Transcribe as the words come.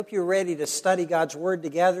Hope you're ready to study God's Word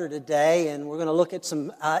together today, and we're going to look at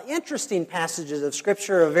some interesting passages of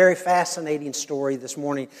Scripture, a very fascinating story this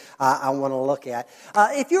morning I want to look at.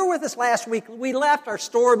 If you were with us last week, we left our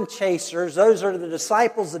storm chasers. Those are the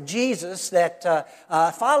disciples of Jesus that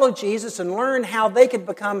followed Jesus and learned how they could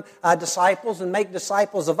become disciples and make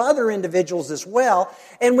disciples of other individuals as well.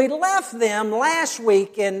 And we left them last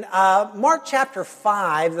week in Mark chapter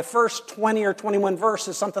 5, the first 20 or 21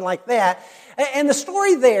 verses, something like that. And the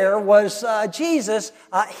story there was Jesus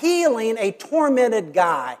healing a tormented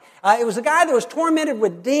guy. It was a guy that was tormented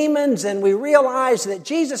with demons, and we realized that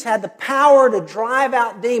Jesus had the power to drive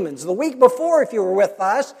out demons. The week before, if you were with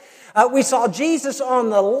us, we saw Jesus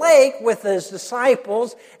on the lake with his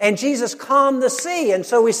disciples, and Jesus calmed the sea. And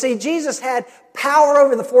so we see Jesus had power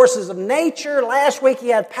over the forces of nature. Last week he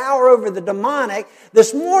had power over the demonic.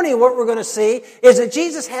 This morning what we're going to see is that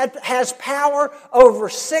Jesus has power over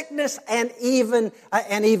sickness and even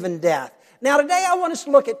death. Now today I want us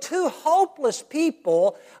to look at two hopeless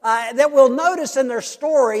people that we'll notice in their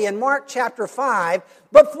story in Mark chapter 5.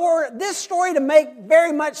 But for this story to make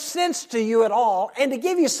very much sense to you at all and to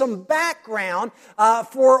give you some background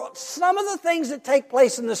for some of the things that take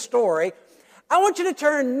place in the story, I want you to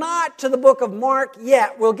turn not to the book of Mark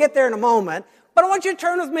yet. We'll get there in a moment. But I want you to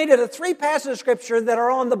turn with me to the three passages of Scripture that are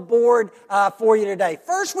on the board for you today.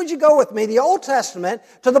 First, would you go with me, the Old Testament,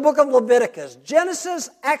 to the book of Leviticus. Genesis,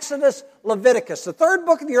 Exodus, Leviticus, the third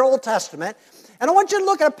book of your Old Testament. And I want you to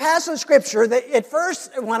look at a passage of Scripture that at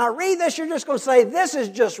first, when I read this, you're just going to say, this is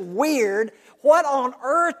just weird. What on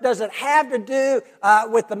earth does it have to do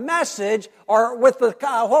with the message or with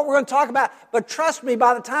what we're going to talk about? But trust me,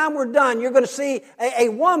 by the time we're done, you're going to see a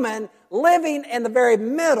woman living in the very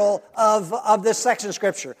middle of this section of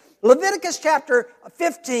Scripture. Leviticus chapter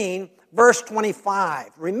 15, verse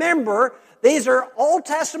 25. Remember, these are Old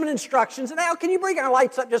Testament instructions. And now, can you bring our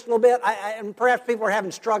lights up just a little bit? And perhaps people are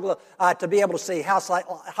having struggle to be able to see. House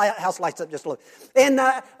lights up just a little. And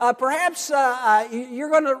perhaps you're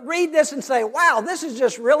going to read this and say, wow, this is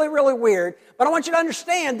just really, really weird. But I want you to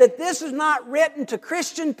understand that this is not written to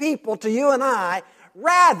Christian people, to you and I.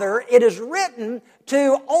 Rather, it is written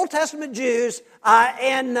to Old Testament Jews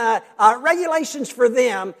and regulations for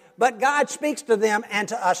them, but God speaks to them and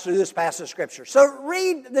to us through this passage of Scripture. So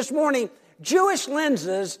read this morning Jewish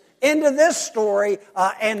lenses into this story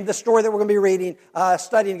and the story that we're going to be reading,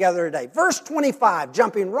 studying together today. Verse 25,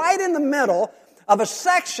 jumping right in the middle of a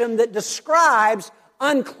section that describes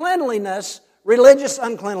uncleanliness, religious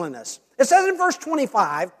uncleanliness. It says in verse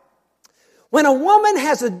 25, when a woman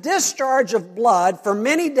has a discharge of blood for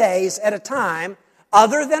many days at a time,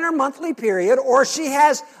 other than her monthly period, or she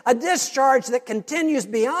has a discharge that continues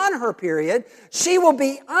beyond her period, she will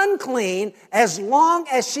be unclean as long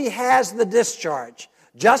as she has the discharge,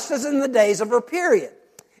 just as in the days of her period.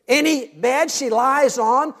 Any bed she lies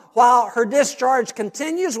on while her discharge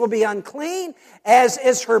continues will be unclean, as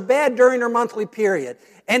is her bed during her monthly period.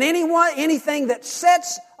 And anything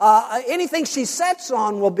she sets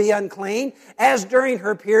on will be unclean, as during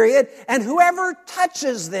her period, and whoever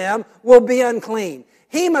touches them will be unclean.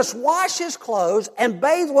 He must wash his clothes and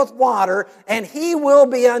bathe with water, and he will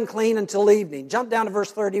be unclean until evening. Jump down to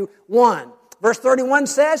verse 31. Verse 31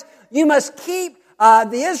 says, you must keep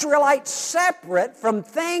the Israelites separate from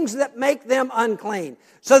things that make them unclean,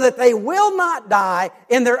 so that they will not die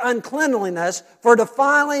in their uncleanliness for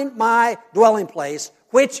defiling my dwelling place,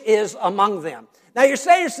 which is among them. Now you're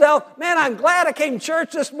saying to yourself, man, I'm glad I came to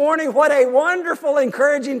church this morning. What a wonderful,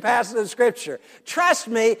 encouraging passage of Scripture. Trust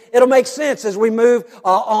me, it'll make sense as we move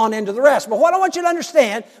on into the rest. But what I want you to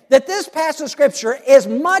understand, that this passage of Scripture is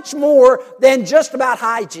much more than just about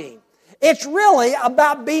hygiene. It's really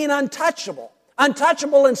about being untouchable.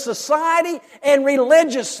 Untouchable in society and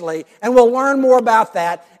religiously. And we'll learn more about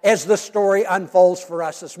that as the story unfolds for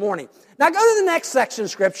us this morning. Now go to the next section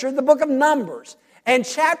of Scripture, the book of Numbers, and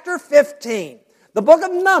chapter 15. The book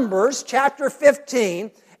of Numbers, chapter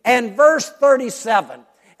 15, and verse 37.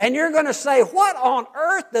 And you're going to say, what on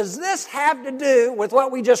earth does this have to do with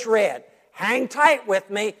what we just read? Hang tight with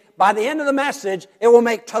me. By the end of the message, it will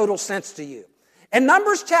make total sense to you. In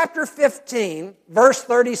Numbers chapter 15, verse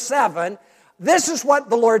 37, this is what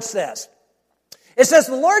the Lord says. It says,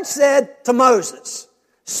 the Lord said to Moses,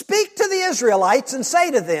 speak to the Israelites and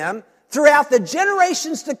say to them, throughout the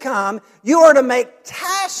generations to come, you are to make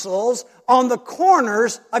tassels on the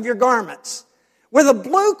corners of your garments, with a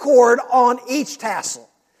blue cord on each tassel.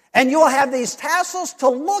 And you will have these tassels to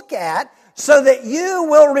look at, so that you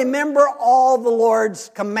will remember all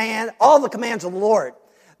the commands of the Lord,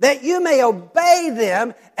 that you may obey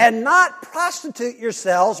them and not prostitute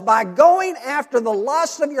yourselves by going after the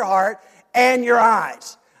lusts of your heart and your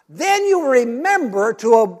eyes. then you will remember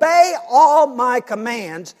to obey all my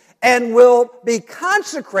commands and will be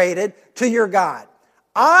consecrated to your God.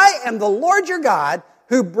 I am the Lord your God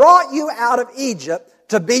who brought you out of Egypt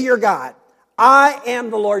to be your God. I am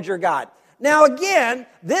the Lord your God. Now again,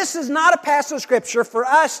 this is not a passage of Scripture for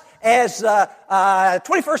us as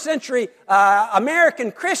 21st century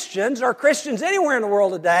American Christians or Christians anywhere in the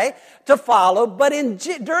world today to follow. But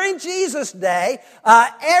during Jesus' day,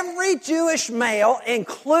 every Jewish male,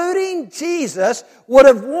 including Jesus, would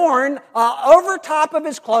have worn over top of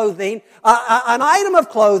his clothing an item of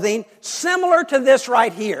clothing similar to this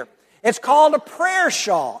right here. It's called a prayer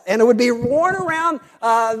shawl, and it would be worn around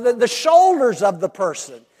the shoulders of the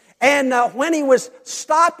person. And when he was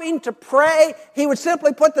stopping to pray, he would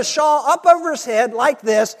simply put the shawl up over his head like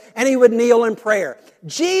this, and he would kneel in prayer.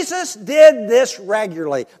 Jesus did this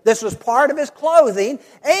regularly. This was part of his clothing,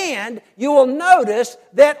 and you will notice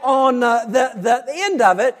that on the end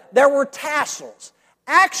of it, there were tassels.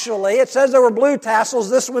 Actually, it says there were blue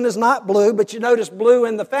tassels. This one is not blue, but you notice blue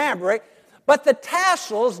in the fabric. But the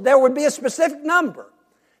tassels, there would be a specific number.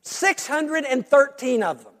 613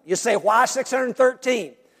 of them. You say, why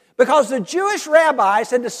 613? Because the Jewish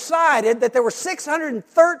rabbis had decided that there were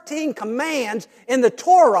 613 commands in the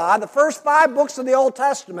Torah, the first 5 books of the Old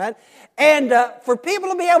Testament, and for people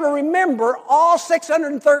to be able to remember all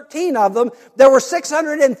 613 of them, there were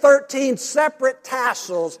 613 separate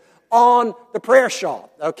tassels on the prayer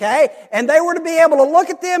shawl, okay? And they were to be able to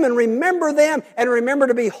look at them and remember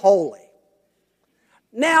to be holy.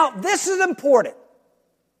 Now, this is important.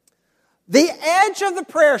 The edge of the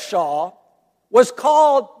prayer shawl was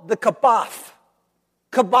called the kabaf.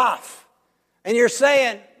 Kabaf. And you're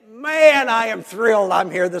saying, man, I am thrilled I'm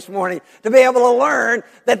here this morning to be able to learn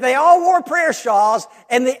that they all wore prayer shawls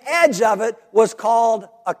and the edge of it was called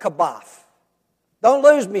a kabaf. Don't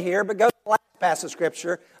lose me here, but go to the last passage of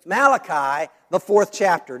Scripture, Malachi, the 4th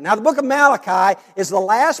chapter. Now, the book of Malachi is the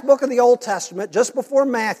last book of the Old Testament, just before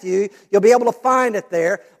Matthew. You'll be able to find it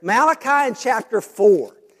there. Malachi in chapter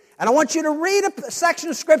 4. And I want you to read a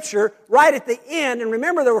section of Scripture right at the end. And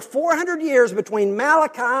remember, there were 400 years between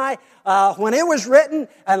Malachi, when it was written,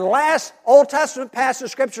 and the last Old Testament passage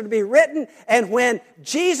of Scripture to be written, and when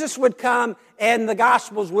Jesus would come and the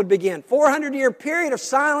Gospels would begin. 400-year period of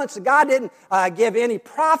silence. God didn't give any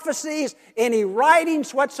prophecies, any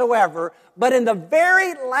writings whatsoever. But in the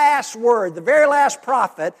very last word, the very last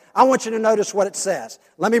prophet, I want you to notice what it says.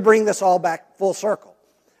 Let me bring this all back full circle.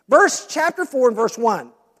 Chapter 4 and verse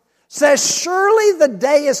 1. Says, surely the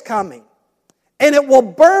day is coming, and it will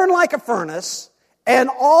burn like a furnace, and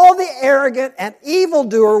all the arrogant and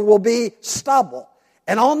evildoer will be stubble.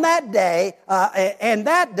 And on that day,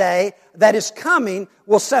 that is coming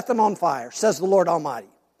will set them on fire, says the Lord Almighty.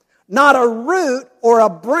 Not a root or a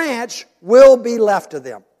branch will be left of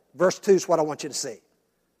them. Verse 2 is what I want you to see.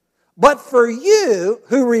 But for you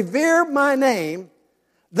who revere my name,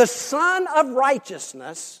 the Son of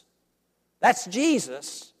Righteousness, that's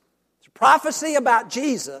Jesus, prophecy about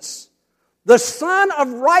Jesus, the Son of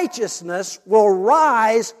Righteousness will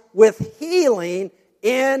rise with healing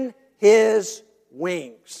in His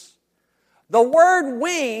wings. The word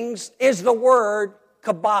wings is the word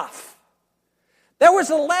kabaf. There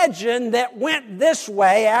was a legend that went this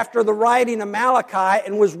way after the writing of Malachi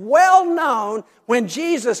and was well known when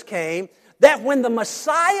Jesus came, that when the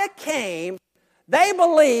Messiah came, they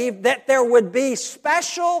believed that there would be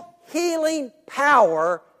special healing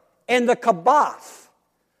power and the kabaf,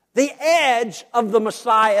 the edge of the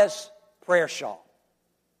Messiah's prayer shawl.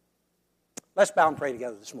 Let's bow and pray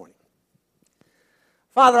together this morning.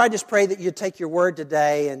 Father, I just pray that you'd take your word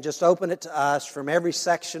today and just open it to us from every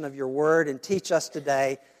section of your word and teach us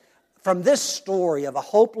today from this story of a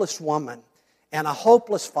hopeless woman and a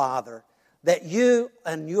hopeless father that you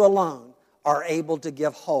and you alone are able to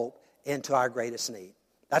give hope into our greatest need.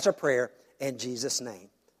 That's our prayer in Jesus' name.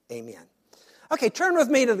 Amen. Okay, turn with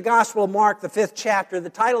me to the Gospel of Mark, the 5th chapter. The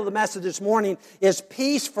title of the message this morning is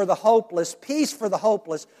Peace for the Hopeless. Peace for the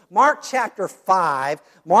Hopeless. Mark chapter 5,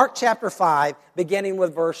 beginning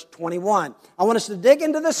with verse 21. I want us to dig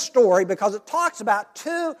into this story because it talks about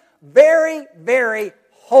two very, very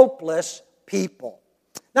hopeless people.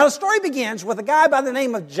 Now, the story begins with a guy by the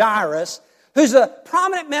name of Jairus, who's a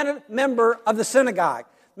prominent member of the synagogue.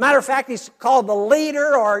 Matter of fact, he's called the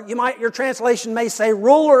leader, or your translation may say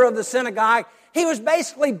ruler of the synagogue. He was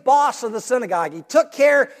basically boss of the synagogue. He took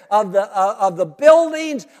care of the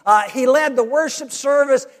buildings. He led the worship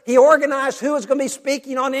service. He organized who was going to be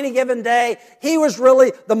speaking on any given day. He was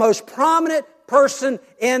really the most prominent person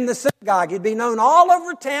in the synagogue. He'd be known all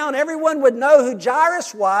over town. Everyone would know who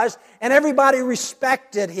Jairus was, and everybody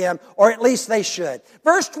respected him, or at least they should.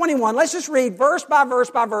 Verse 21, let's just read verse by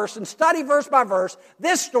verse and study verse by verse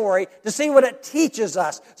this story to see what it teaches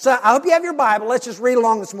us. So I hope you have your Bible. Let's just read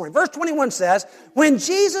along this morning. Verse 21 says, when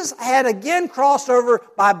Jesus had again crossed over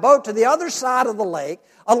by boat to the other side of the lake,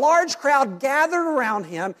 a large crowd gathered around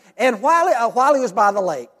him, and while he was by the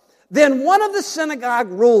lake, then one of the synagogue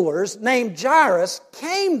rulers named Jairus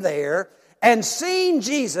came there, and seeing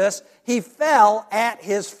Jesus, he fell at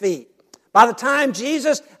his feet. By the time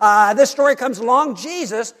this story comes along,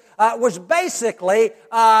 Jesus was basically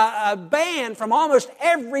banned from almost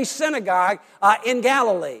every synagogue in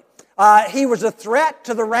Galilee. He was a threat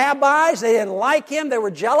to the rabbis. They didn't like him. They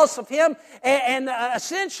were jealous of him. And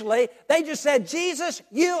essentially, they just said, Jesus,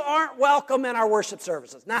 you aren't welcome in our worship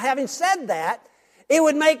services. Now, having said that, it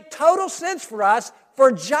would make total sense for us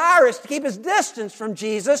for Jairus to keep his distance from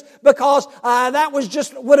Jesus because that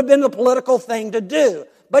would have been the political thing to do.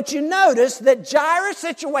 But you notice that Jairus'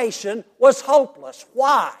 situation was hopeless.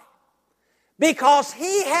 Why? Because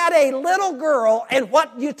he had a little girl, and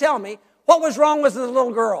what was wrong with the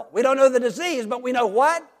little girl? We don't know the disease, but we know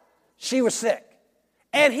what? She was sick.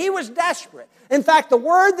 And he was desperate. In fact, the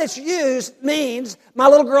word that's used means my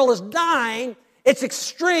little girl is dying. It's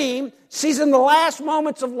extreme. She's in the last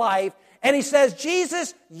moments of life. And he says,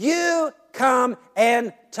 Jesus, you come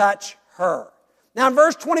and touch her. Now in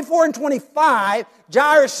verse 24 and 25,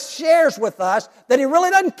 Jairus shares with us that he really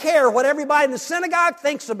doesn't care what everybody in the synagogue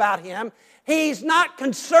thinks about him. He's not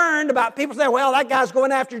concerned about people saying, well, that guy's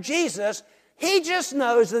going after Jesus. He just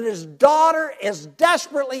knows that his daughter is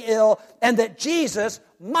desperately ill and that Jesus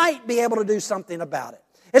might be able to do something about it.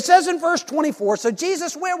 It says in verse 24, so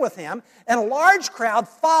Jesus went with him, and a large crowd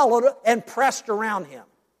followed and pressed around him.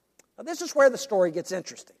 Now, this is where the story gets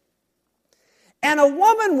interesting. And a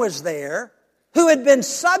woman was there who had been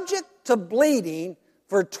subject to bleeding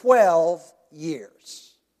for 12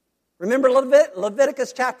 years. Remember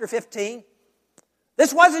Leviticus chapter 15?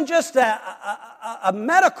 This wasn't just a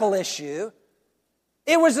medical issue.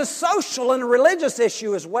 It was a social and a religious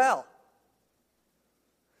issue as well.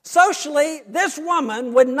 Socially, this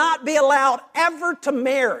woman would not be allowed ever to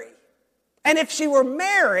marry. And if she were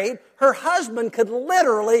married, her husband could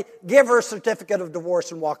literally give her a certificate of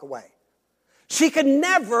divorce and walk away. She could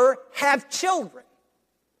never have children.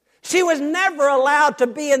 She was never allowed to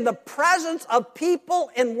be in the presence of people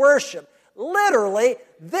in worship. Literally,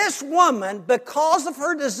 this woman, because of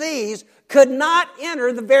her disease, could not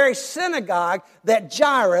enter the very synagogue that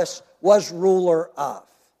Jairus was ruler of.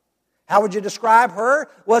 How would you describe her?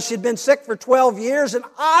 Well, she'd been sick for 12 years, and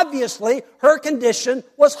obviously her condition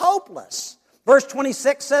was hopeless. Verse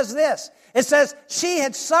 26 says this. It says, she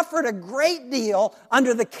had suffered a great deal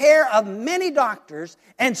under the care of many doctors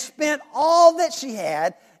and spent all that she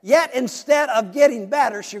had, yet instead of getting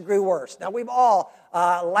better, she grew worse. Now, we've all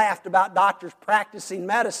laughed about doctors practicing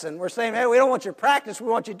medicine. We're saying, hey, we don't want you to practice, we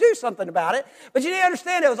want you to do something about it. But you need to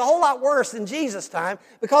understand it was a whole lot worse in Jesus' time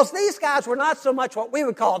because these guys were not so much what we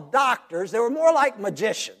would call doctors. They were more like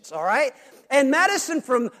magicians, all right? And medicine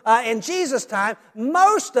in Jesus' time,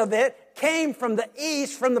 most of it came from the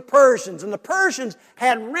east, from the Persians. And the Persians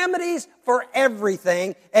had remedies for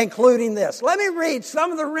everything, including this. Let me read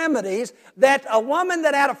some of the remedies that a woman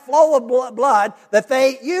that had a flow of blood that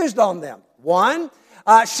they used on them. One,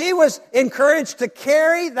 she was encouraged to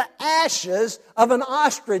carry the ashes of an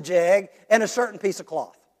ostrich egg in a certain piece of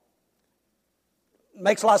cloth.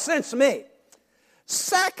 Makes a lot of sense to me.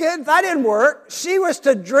 Second, that didn't work. She was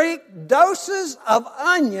to drink doses of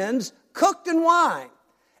onions cooked in wine.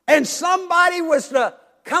 And somebody was to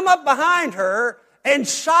come up behind her and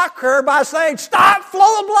shock her by saying, stop,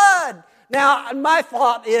 flow of blood. Now, my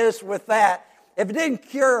thought is with that, if it didn't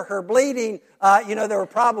cure her bleeding, there were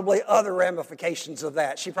probably other ramifications of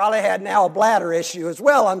that. She probably had now a bladder issue as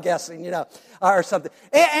well, I'm guessing, or something.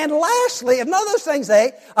 And lastly, if none of those things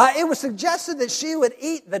it was suggested that she would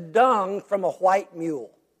eat the dung from a white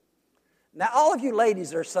mule. Now, all of you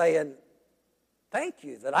ladies are saying, thank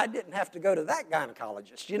you that I didn't have to go to that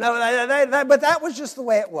gynecologist. But that was just the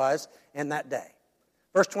way it was in that day.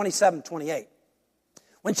 Verse 27, 28.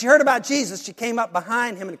 When she heard about Jesus, she came up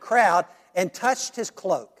behind him in a crowd and touched his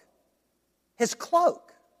cloak. His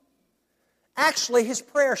cloak. Actually, his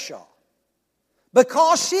prayer shawl.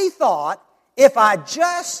 Because she thought, if I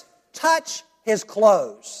just touch his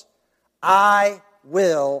clothes, I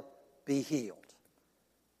will be healed.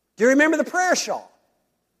 Do you remember the prayer shawl?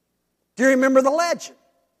 Do you remember the legend?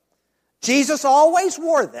 Jesus always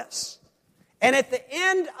wore this. And at the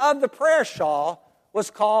end of the prayer shawl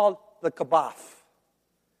was called the kabaf.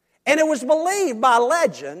 And it was believed by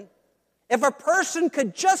legend, if a person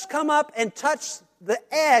could just come up and touch the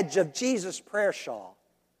edge of Jesus' prayer shawl,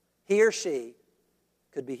 he or she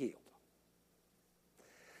could be healed.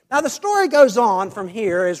 Now the story goes on from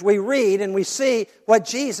here as we read and we see what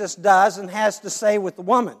Jesus does and has to say with the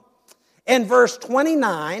woman. In verse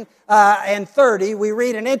 29 and 30, we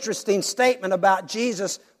read an interesting statement about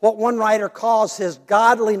Jesus, what one writer calls his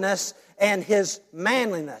godliness and his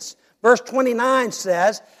manliness. Verse 29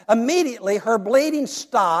 says, immediately her bleeding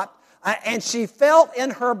stopped, and she felt in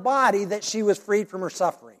her body that she was freed from her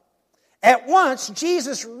suffering. At once,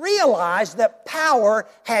 Jesus realized that power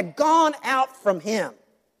had gone out from him.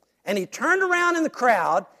 And he turned around in the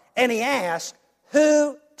crowd and he asked,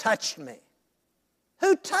 who touched me?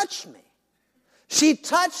 Who touched me? She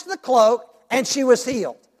touched the cloak and she was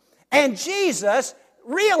healed. And Jesus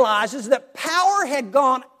realizes that power had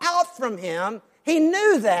gone out from him. He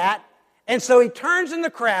knew that. And so he turns in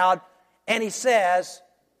the crowd and he says,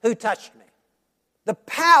 who touched me? The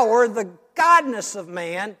power, the godness of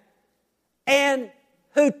man, and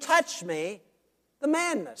who touched me? The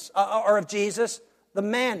manness, or of Jesus, the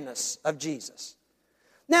manness of Jesus.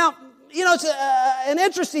 Now, you know, it's an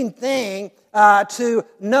interesting thing to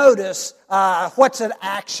notice what's at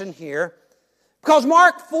action here. Because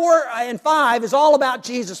Mark 4 and 5 is all about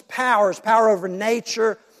Jesus' power, his power over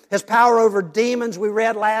nature, his power over demons we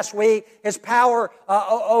read last week, his power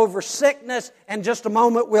over sickness, and in just a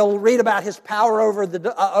moment we'll read about his power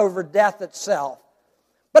over death itself.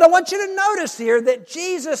 But I want you to notice here that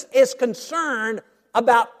Jesus is concerned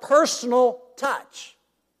about personal touch.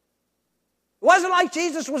 It wasn't like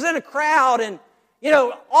Jesus was in a crowd and, you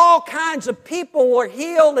know, all kinds of people were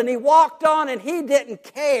healed and he walked on and he didn't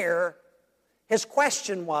care. His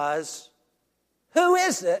question was, who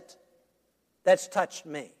is it that's touched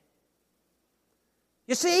me?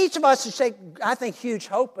 You see, each of us should take, I think, huge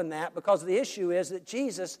hope in that, because the issue is that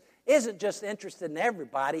Jesus isn't just interested in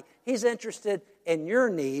everybody. He's interested in your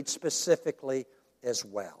needs specifically as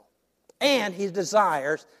well. And he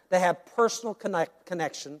desires to have personal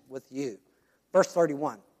connection with you. Verse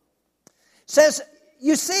 31 says,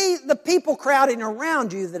 you see the people crowding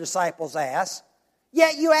around you, the disciples asked,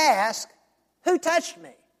 yet you ask, who touched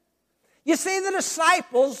me? You see, the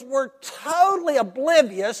disciples were totally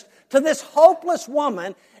oblivious to this hopeless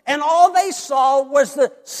woman, and all they saw was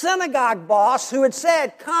the synagogue boss who had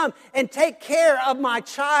said, come and take care of my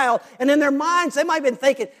child. And in their minds, they might have been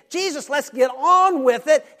thinking, Jesus, let's get on with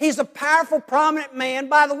it. He's a powerful, prominent man.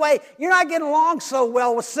 By the way, you're not getting along so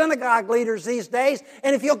well with synagogue leaders these days.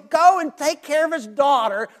 And if you'll go and take care of his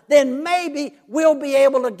daughter, then maybe we'll be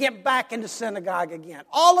able to get back into synagogue again.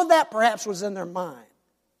 All of that perhaps was in their mind.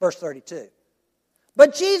 Verse 32.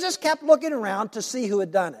 But Jesus kept looking around to see who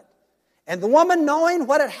had done it. And the woman, knowing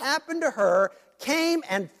what had happened to her, came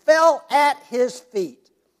and fell at his feet,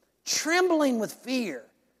 trembling with fear,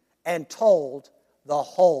 and told the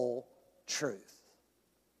whole truth.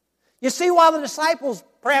 You see, while the disciples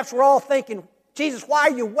perhaps were all thinking, Jesus, why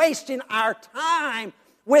are you wasting our time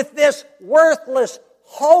with this worthless,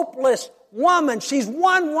 hopeless woman? She's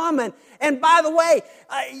one woman. And by the way,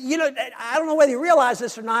 I don't know whether you realize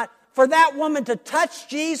this or not, for that woman to touch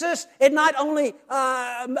Jesus, it not only,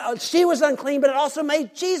 she was unclean, but it also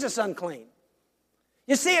made Jesus unclean.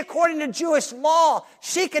 You see, according to Jewish law,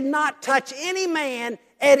 she could not touch any man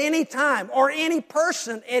at any time or any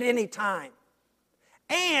person at any time.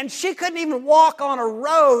 And she couldn't even walk on a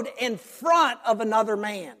road in front of another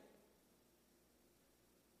man.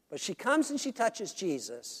 But she comes and she touches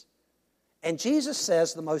Jesus, and Jesus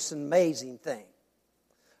says the most amazing thing.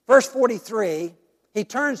 Verse 43, he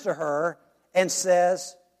turns to her and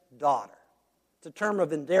says, daughter. It's a term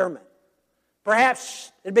of endearment.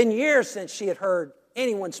 Perhaps it had been years since she had heard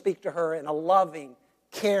anyone speak to her in a loving,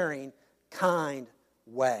 caring, kind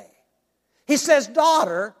way. He says,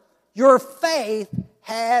 daughter, your faith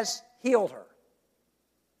has healed her.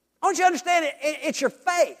 I want you to understand it's your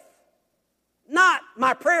faith, not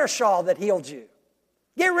my prayer shawl that healed you.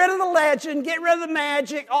 Get rid of the legend, get rid of the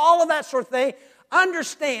magic, all of that sort of thing.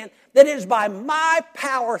 Understand that it is by my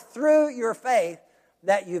power through your faith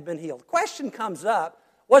that you've been healed. The question comes up,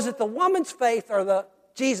 was it the woman's faith or the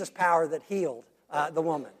Jesus' power that healed the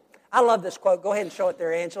woman? I love this quote. Go ahead and show it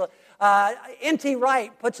there, Angela. N.T.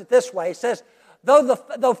 Wright puts it this way. He says,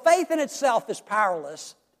 though faith in itself is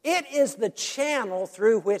powerless, it is the channel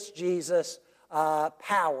through which Jesus'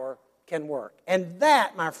 power can work. And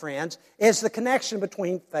that, my friends, is the connection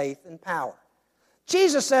between faith and power.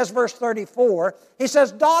 Jesus says, verse 34, he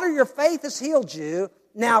says, daughter, your faith has healed you.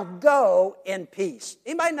 Now go in peace.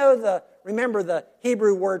 Anybody remember the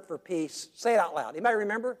Hebrew word for peace? Say it out loud. Anybody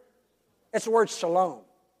remember? It's the word shalom.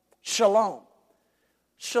 shalom.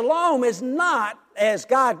 Shalom is not, as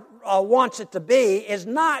God wants it to be, is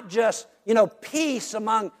not just, peace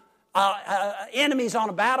among enemies on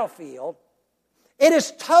a battlefield. It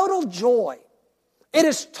is total joy. It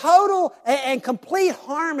is total and complete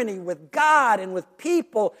harmony with God and with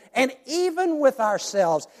people and even with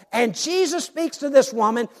ourselves. And Jesus speaks to this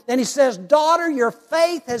woman and He says, "Daughter, your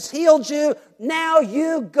faith has healed you. Now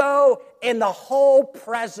you go in the whole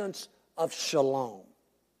presence of shalom."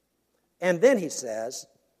 And then He says,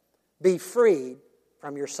 "Be freed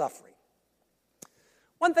from your suffering."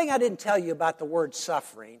 One thing I didn't tell you about the word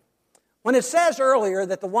suffering, when it says earlier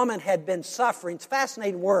that the woman had been suffering, it's a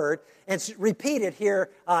fascinating word, and it's repeated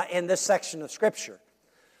here in this section of Scripture.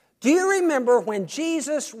 Do you remember when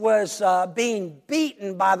Jesus was being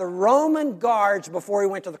beaten by the Roman guards before He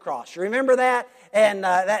went to the cross? You remember that? And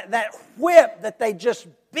that whip that they just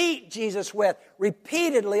beat Jesus with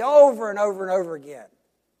repeatedly over and over and over again.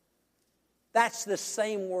 That's the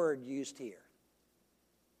same word used here.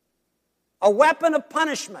 A weapon of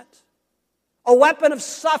punishment, a weapon of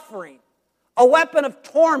suffering, a weapon of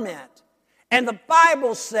torment. And the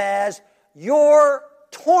Bible says your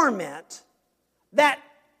torment, that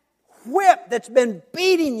whip that's been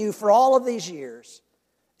beating you for all of these years,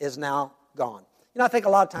 is now gone. I think a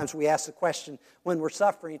lot of times we ask the question when we're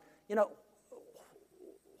suffering,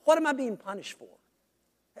 what am I being punished for?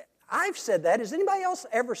 I've said that. Has anybody else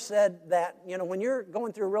ever said that, when you're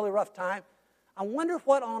going through a really rough time, I wonder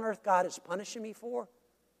what on earth God is punishing me for?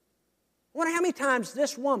 I wonder how many times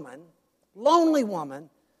this woman, lonely woman,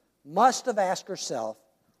 must have asked herself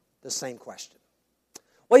the same question.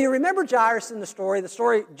 Well, you remember Jairus in the story. The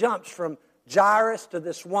story jumps from Jairus to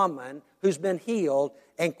this woman who's been healed,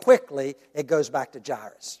 and quickly it goes back to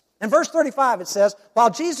Jairus. In verse 35 it says,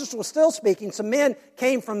 "While Jesus was still speaking, some men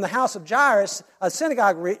came from the house of Jairus, a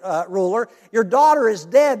synagogue ruler. 'Your daughter is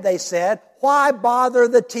dead,' they said. 'Why bother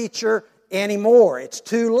the teacher anymore? It's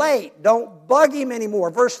too late. Don't bug him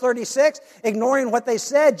anymore.'" Verse 36, ignoring what they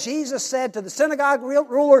said, Jesus said to the synagogue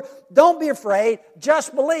ruler, "Don't be afraid,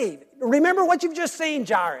 just believe." Remember what you've just seen,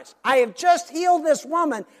 Jairus. I have just healed this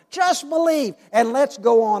woman. Just believe, and let's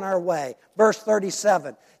go on our way. Verse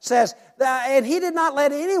 37 says, "And he did not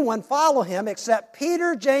let anyone follow him except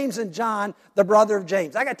Peter, James, and John, the brother of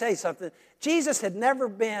James." I got to tell you something. Jesus had never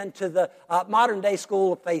been to the modern-day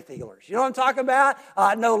school of faith healers. You know what I'm talking about?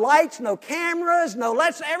 No lights, no cameras, no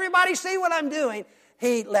let's everybody see what I'm doing.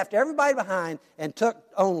 He left everybody behind and took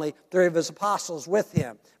only 3 of His apostles with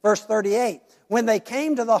Him. Verse 38, "When they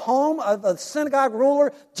came to the home of the synagogue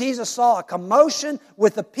ruler, Jesus saw a commotion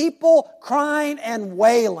with the people crying and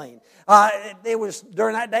wailing." It was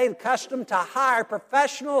during that day the custom to hire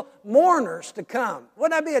professional mourners to come.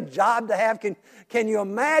 Wouldn't that be a job to have? Can you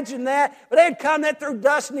imagine that? But they'd come, they'd throw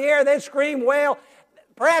dust in the air, they'd scream, wail.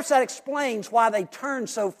 Perhaps that explains why they turned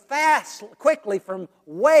so quickly from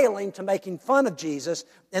wailing to making fun of Jesus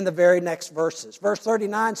in the very next verses. Verse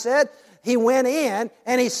 39 said, "He went in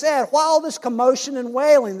and He said, 'Why all this commotion and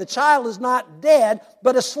wailing? The child is not dead,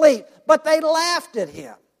 but asleep.' But they laughed at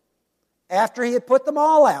Him. After He had put them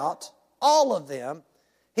all out, all of them,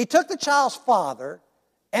 He took the child's father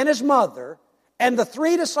and his mother and the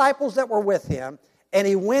 3 disciples that were with Him, and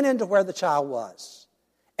He went into where the child was.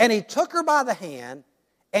 And He took her by the hand,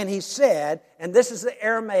 and He said," and this is the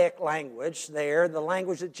Aramaic language there, the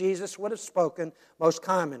language that Jesus would have spoken most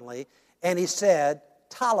commonly, and He said,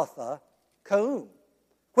 "Talitha koum,"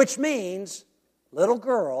 which means, "Little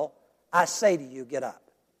girl, I say to you, get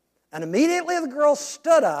up." And immediately the girl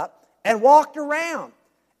stood up and walked around.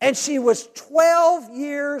 And she was 12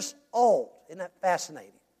 years old. Isn't that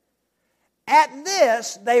fascinating? At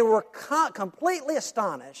this, they were completely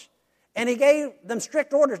astonished. And He gave them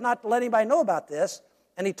strict orders not to let anybody know about this.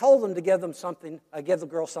 And He told them to give the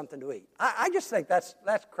girl something to eat. I just think that's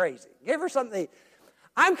crazy. Give her something to eat.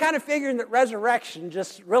 I'm kind of figuring that resurrection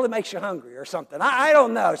just really makes you hungry or something. I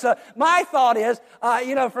don't know. So my thought is,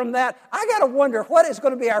 from that, I got to wonder what is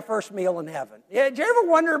going to be our first meal in heaven. Yeah, did you ever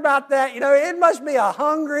wonder about that? It must be a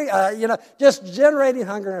hungry, just generating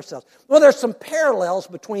hunger in ourselves. Well, there's some parallels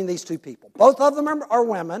between these two people. Both of them are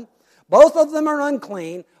women. Both of them are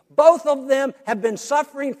unclean. Both of them have been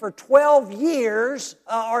suffering for 12 years,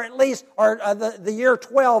 the year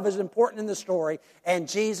 12 is important in the story, and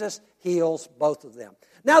Jesus heals both of them.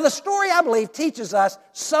 Now, the story, I believe, teaches us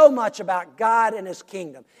so much about God and His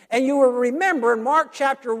kingdom. And you will remember in Mark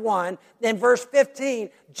chapter 1, in verse 15,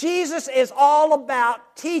 Jesus is all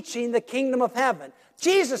about teaching the kingdom of heaven.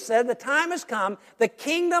 Jesus said, "The time has come, the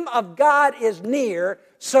kingdom of God is near,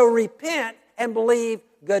 so repent and believe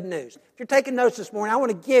good news." If you're taking notes this morning, I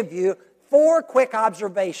want to give you 4 quick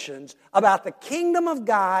observations about the kingdom of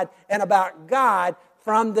God and about God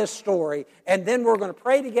from this story. And then we're going to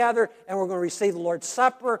pray together, and we're going to receive the Lord's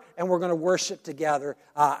Supper, and we're going to worship together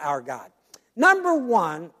our God. Number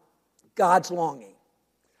 1, God's longing.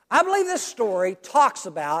 I believe this story talks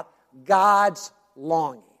about God's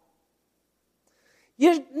longing.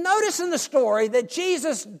 You notice in the story that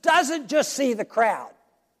Jesus doesn't just see the crowd.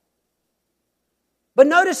 But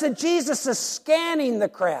notice that Jesus is scanning the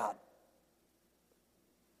crowd.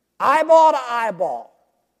 Eyeball to eyeball.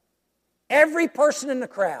 Every person in the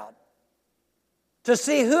crowd. To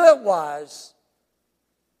see who it was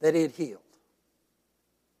that he had healed.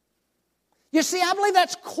 You see, I believe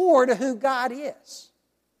that's core to who God is.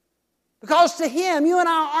 Because to Him, you and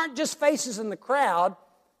I aren't just faces in the crowd.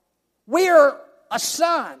 We're a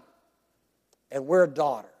son and we're a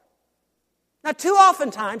daughter. Now, too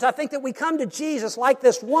often times, I think that we come to Jesus like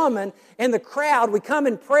this woman in the crowd. We come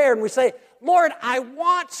in prayer and we say, Lord, I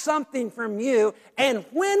want something from you. And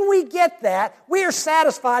when we get that, we are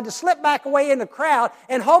satisfied to slip back away in the crowd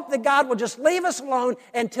and hope that God will just leave us alone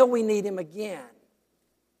until we need Him again.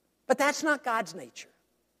 But that's not God's nature.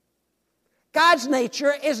 God's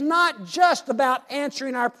nature is not just about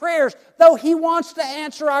answering our prayers, though He wants to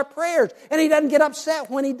answer our prayers, and He doesn't get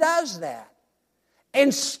upset when He does that.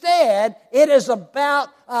 Instead, it is about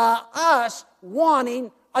us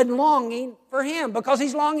wanting and longing for Him, because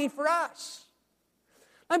He's longing for us.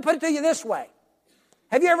 Let me put it to you this way.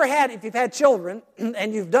 Have you ever had, if you've had children,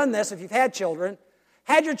 and you've done this if you've had children,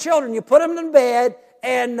 had your children, you put them in bed,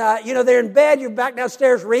 and, they're in bed, you're back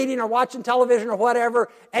downstairs reading or watching television or whatever,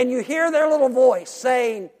 and you hear their little voice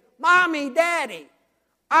saying, Mommy, Daddy,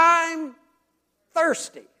 I'm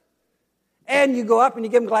thirsty. And you go up and you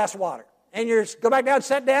give them a glass of water. And you go back down,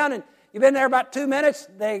 sit down, and you've been there about 2 minutes,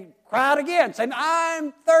 they cry out again, saying,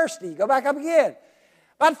 I'm thirsty. You go back up again.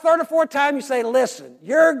 About the third or fourth time, you say, listen,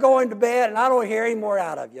 you're going to bed, and I don't hear any more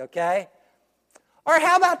out of you, okay? Or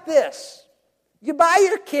how about this? You buy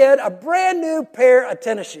your kid a brand new pair of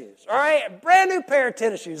tennis shoes, all right? A brand new pair of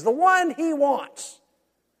tennis shoes, the one he wants.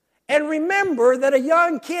 And remember that a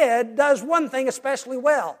young kid does one thing especially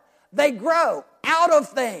well. They grow out of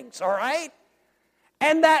things, all right?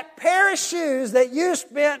 And that pair of shoes that you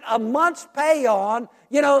spent a month's pay on,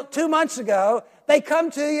 2 months ago, they come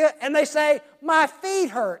to you and they say, my feet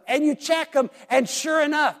hurt. And you check them, and sure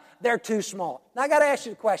enough, they're too small. Now, I got to ask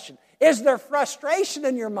you a question. Is there frustration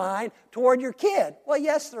in your mind toward your kid? Well,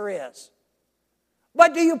 yes, there is.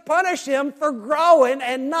 But do you punish him for growing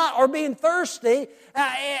or being thirsty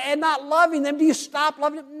and not loving them? Do you stop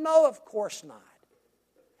loving them? No, of course not.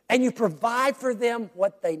 And you provide for them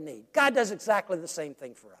what they need. God does exactly the same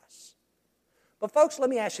thing for us. But folks, let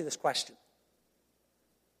me ask you this question.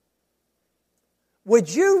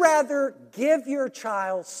 Would you rather give your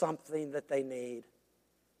child something that they need,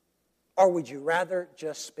 or would you rather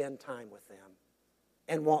just spend time with them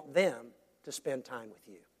and want them to spend time with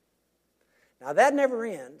you? Now, that never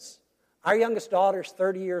ends. Our youngest daughter's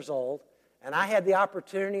 30 years old, and I had the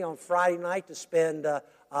opportunity on Friday night to spend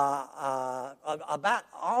about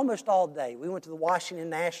almost all day. We went to the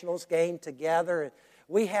Washington Nationals game together, and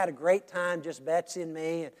we had a great time, just Betsy and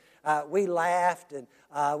me, and we laughed, and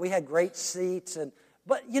we had great seats.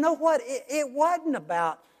 But you know what? It wasn't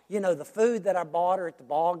about the food that I bought her at the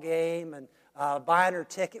ball game and buying her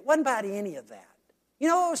ticket. It wasn't about any of that. You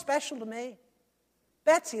know what was special to me?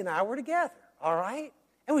 Betsy and I were together, all right?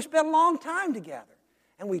 And we spent a long time together.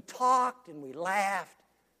 And we talked and we laughed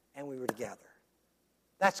and we were together.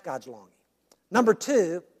 That's God's longing. Number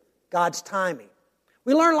 2, God's timing.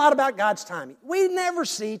 We learn a lot about God's timing. We never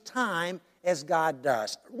see time as God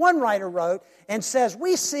does. One writer wrote and says,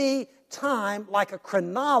 we see time like a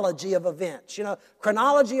chronology of events.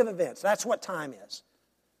 Chronology of events. That's what time is.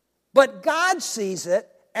 But God sees it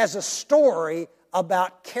as a story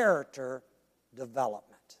about character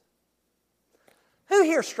development. Who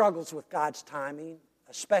here struggles with God's timing,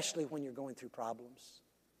 especially when you're going through problems?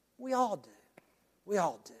 We all do. We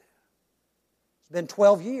all do. It's been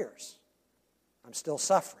 12 years. I'm still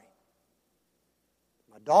suffering.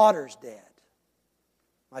 My daughter's dead.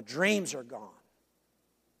 My dreams are gone.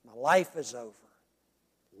 My life is over.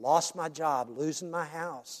 Lost my job, losing my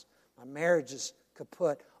house. My marriage is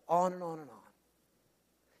kaput, on and on and on.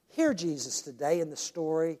 Hear Jesus today in the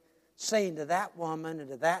story saying to that woman and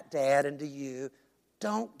to that dad and to you,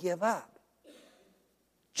 don't give up.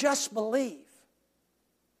 Just believe.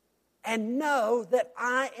 And know that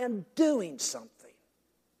I am doing something.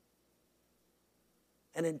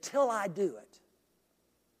 And until I do it,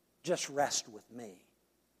 just rest with me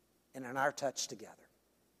and in our touch together.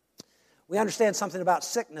 We understand something about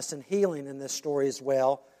sickness and healing in this story as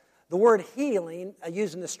well. The word healing,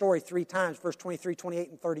 used in the story 3 times, verse 23, 28,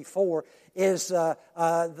 and 34, is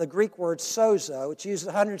the Greek word sozo. It's used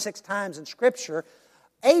 106 times in Scripture.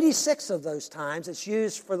 86 of those times it's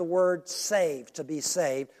used for the word saved, to be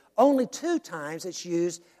saved. Only 2 times it's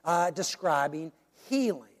used describing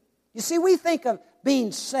healing. You see, we think of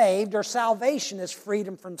being saved or salvation as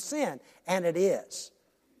freedom from sin, and it is.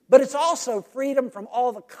 But it's also freedom from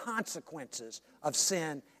all the consequences of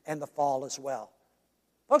sin and the fall as well.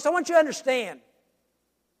 Folks, I want you to understand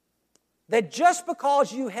that just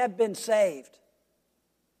because you have been saved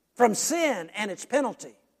from sin and its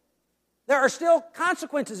penalty, there are still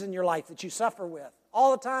consequences in your life that you suffer with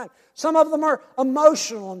all the time. Some of them are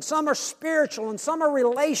emotional, and some are spiritual, and some are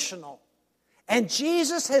relational. And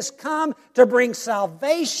Jesus has come to bring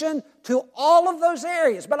salvation to all of those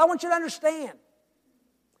areas. But I want you to understand,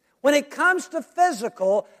 when it comes to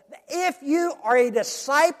physical, if you are a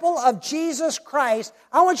disciple of Jesus Christ,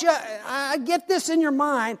 I get this in your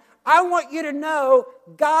mind. I want you to know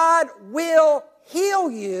God will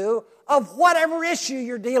heal you of whatever issue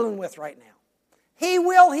you're dealing with right now. He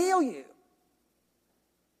will heal you.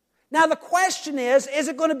 Now the question is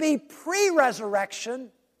it going to be pre-resurrection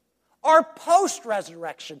or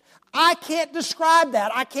post-resurrection? I can't describe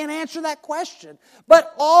that. I can't answer that question.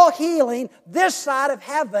 But all healing this side of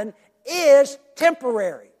heaven is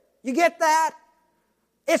temporary. You get that?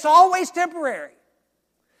 It's always temporary.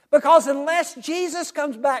 Because unless Jesus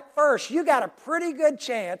comes back first, you got a pretty good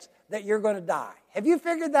chance that you're going to die. Have you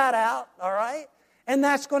figured that out? All right? And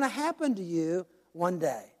that's going to happen to you one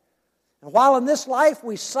day. And while in this life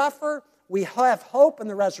we suffer, we have hope in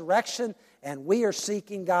the resurrection, and we are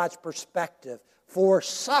seeking God's perspective for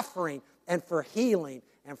suffering and for healing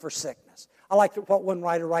and for sickness. I like what one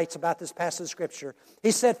writer writes about this passage of Scripture.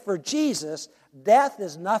 He said, for Jesus, death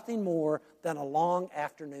is nothing more than a long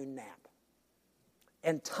afternoon nap.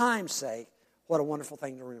 And time's sake, what a wonderful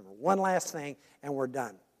thing to remember. One last thing, and we're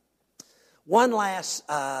done. One last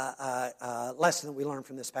lesson that we learn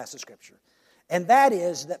from this passage of Scripture. And that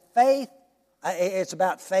is that faith, it's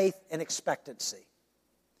about faith and expectancy.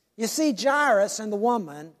 You see, Jairus and the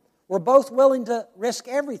woman were both willing to risk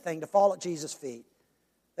everything to fall at Jesus' feet.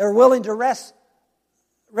 They were willing to risk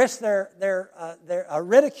their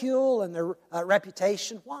ridicule and their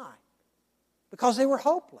reputation. Why? Because they were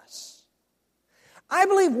hopeless. I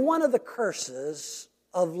believe one of the curses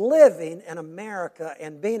of living in America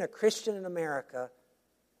and being a Christian in America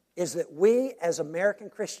is that we as American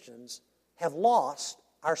Christians have lost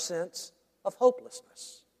our sense of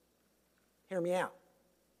hopelessness. Hear me out.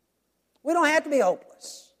 We don't have to be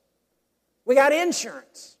hopeless. We got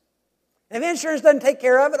insurance. And if insurance doesn't take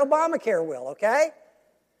care of it, Obamacare will, okay?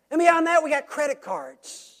 And beyond that, we got credit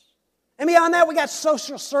cards. And beyond that, we got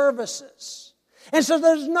social services. And so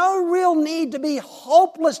there's no real need to be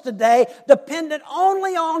hopeless today, dependent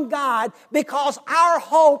only on God, because our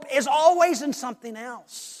hope is always in something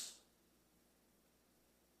else.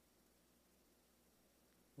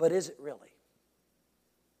 But is it really?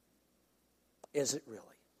 Is it really?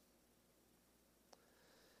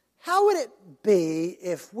 How would it be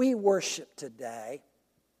if we worship today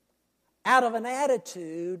out of an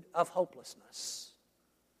attitude of hopelessness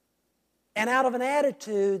and out of an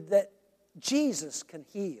attitude that Jesus can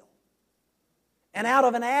heal and out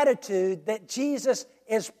of an attitude that Jesus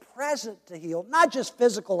is present to heal, not just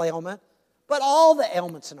physical ailment, but all the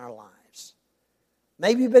ailments in our lives?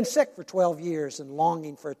 Maybe you've been sick for 12 years and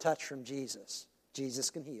longing for a touch from Jesus.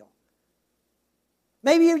 Jesus can heal.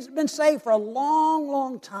 Maybe you've been saved for a long,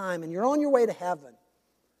 long time and you're on your way to heaven,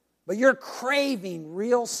 but you're craving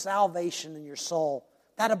real salvation in your soul,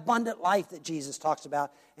 that abundant life that Jesus talks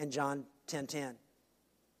about in John 10:10.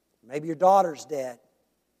 Maybe your daughter's dead,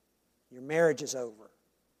 your marriage is over,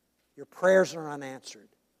 your prayers are unanswered,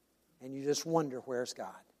 and you just wonder, where's God?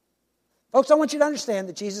 Folks, I want you to understand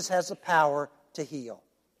that Jesus has the power to heal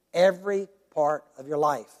every part of your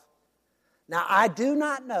life. Now, I do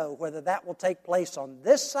not know whether that will take place on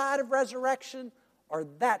this side of resurrection or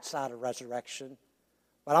that side of resurrection,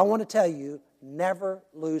 but I want to tell you, never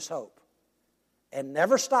lose hope and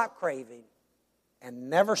never stop craving and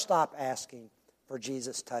never stop asking for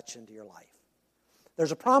Jesus' touch into your life.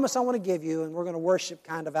 There's a promise I want to give you, and we're going to worship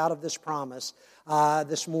kind of out of this promise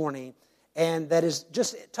this morning, and that is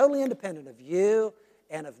just totally independent of you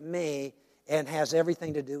and of me and has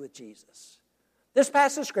everything to do with Jesus. This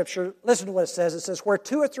passage of Scripture, listen to what it says. It says, where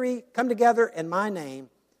 2 or 3 come together in my name,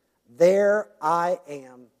 there I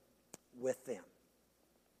am with them.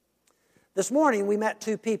 This morning we met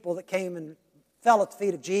 2 people that came and fell at the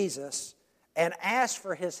feet of Jesus and asked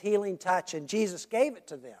for His healing touch, and Jesus gave it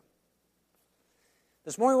to them.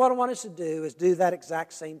 This morning what I want us to do is do that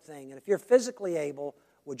exact same thing. And if you're physically able,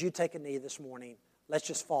 would you take a knee this morning? Let's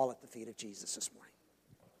just fall at the feet of Jesus this morning.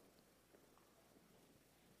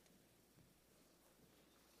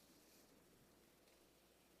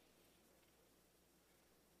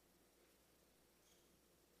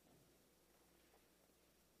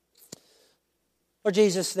 Lord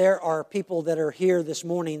Jesus, there are people that are here this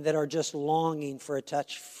morning that are just longing for a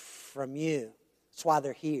touch from you. That's why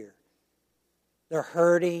they're here. They're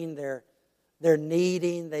hurting, they're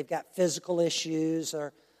needing, they've got physical issues,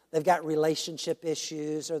 or they've got relationship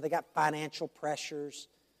issues, or they've got financial pressures.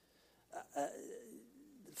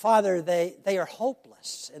 Father, they are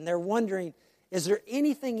hopeless, and they're wondering, is there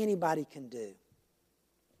anything anybody can do?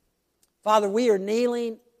 Father, we are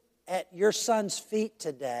kneeling at your Son's feet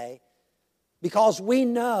today because we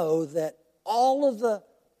know that all of the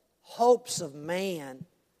hopes of man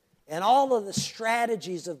and all of the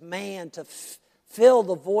strategies of man to fill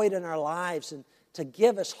the void in our lives and to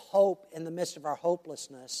give us hope in the midst of our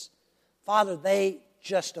hopelessness, Father, they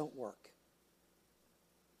just don't work.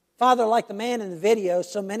 Father, like the man in the video,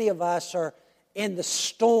 so many of us are in the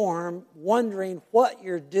storm wondering what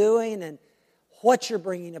you're doing and what you're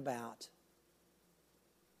bringing about.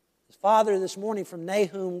 Father, this morning from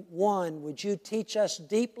Nahum 1, would you teach us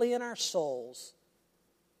deeply in our souls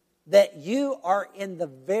that you are in the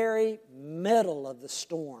very middle of the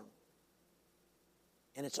storm.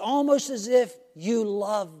 And it's almost as if you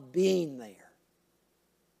love being there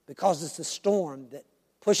because it's the storm that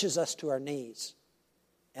pushes us to our knees.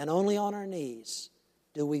 And only on our knees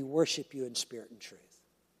do we worship you in spirit and truth.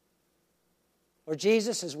 Lord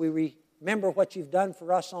Jesus, as we remember what you've done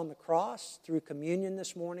for us on the cross through communion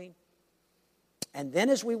this morning, and then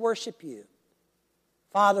as we worship you,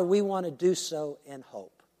 Father, we want to do so in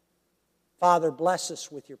hope. Father, bless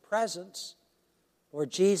us with your presence. Lord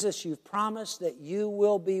Jesus, you've promised that you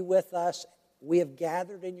will be with us. We have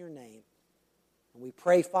gathered in your name. And we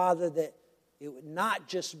pray, Father, that it would not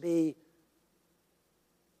just be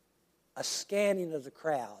a scanning of the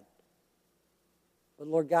crowd, but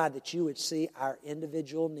Lord God, that you would see our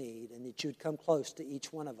individual need and that you would come close to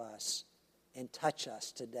each one of us and touch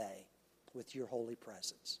us today with your holy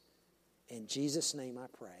presence. In Jesus' name I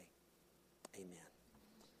pray. Amen.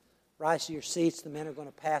 Rise to your seats. The men are going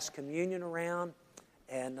to pass communion around.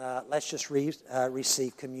 And let's just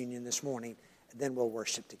receive communion this morning. And then we'll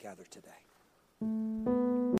worship together today.